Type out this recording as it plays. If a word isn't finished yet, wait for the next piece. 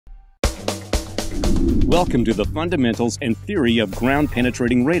Welcome to the fundamentals and theory of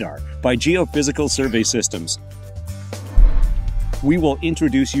ground-penetrating radar by Geophysical Survey Systems. We will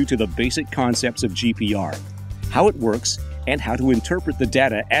introduce you to the basic concepts of GPR, how it works, and how to interpret the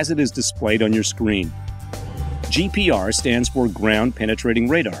data as it is displayed on your screen. GPR stands for Ground Penetrating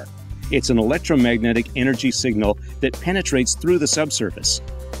Radar. It's an electromagnetic energy signal that penetrates through the subsurface.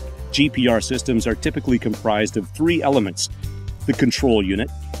 GPR systems are typically comprised of three elements: the control unit,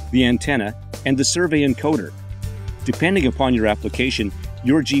 the antenna, and the survey encoder. Depending upon your application,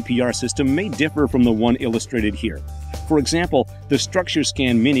 your GPR system may differ from the one illustrated here. For example, the Structure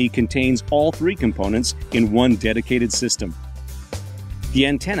Scan Mini contains all three components in one dedicated system. The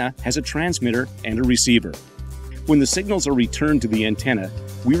antenna has a transmitter and a receiver. When the signals are returned to the antenna,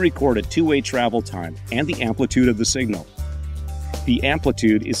 we record a two-way travel time and the amplitude of the signal. The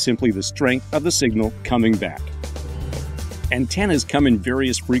amplitude is simply the strength of the signal coming back. Antennas come in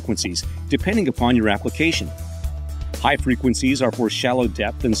various frequencies, depending upon your application. High frequencies are for shallow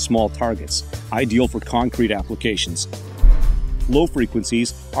depth and small targets, ideal for concrete applications. Low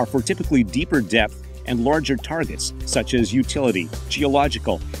frequencies are for typically deeper depth and larger targets, such as utility,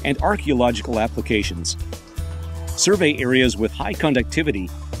 geological, and archaeological applications. Survey areas with high conductivity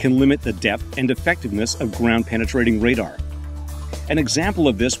can limit the depth and effectiveness of ground-penetrating radar. An example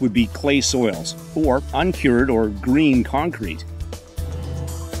of this would be clay soils, or uncured or green concrete.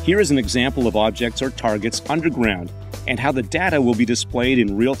 Here is an example of objects or targets underground and how the data will be displayed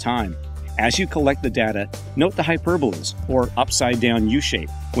in real time. As you collect the data, note the hyperbolas, or upside-down U-shape,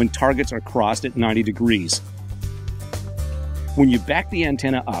 when targets are crossed at 90 degrees. When you back the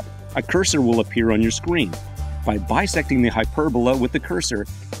antenna up, a cursor will appear on your screen. By bisecting the hyperbola with the cursor,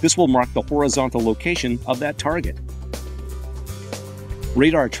 this will mark the horizontal location of that target.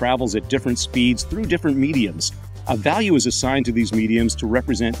 Radar travels at different speeds through different mediums. A value is assigned to these mediums to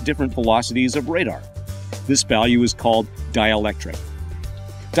represent different velocities of radar. This value is called dielectric.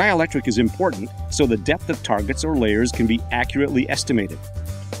 Dielectric is important so the depth of targets or layers can be accurately estimated.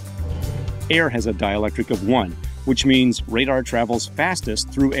 Air has a dielectric of 1, which means radar travels fastest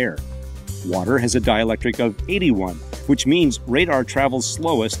through air. Water has a dielectric of 81, which means radar travels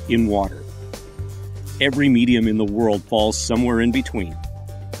slowest in water. Every medium in the world falls somewhere in between.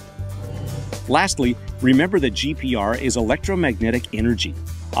 Lastly, remember that GPR is electromagnetic energy.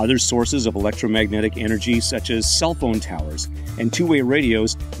 Other sources of electromagnetic energy, such as cell phone towers and two-way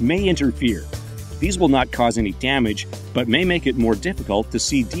radios, may interfere. These will not cause any damage, but may make it more difficult to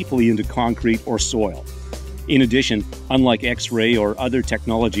see deeply into concrete or soil. In addition, unlike X-ray or other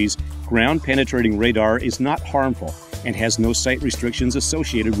technologies, ground-penetrating radar is not harmful and has no site restrictions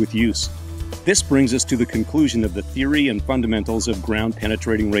associated with use. This brings us to the conclusion of the theory and fundamentals of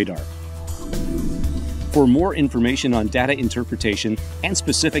ground-penetrating radar. For more information on data interpretation and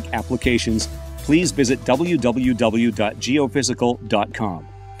specific applications, please visit www.geophysical.com.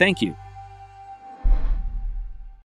 Thank you.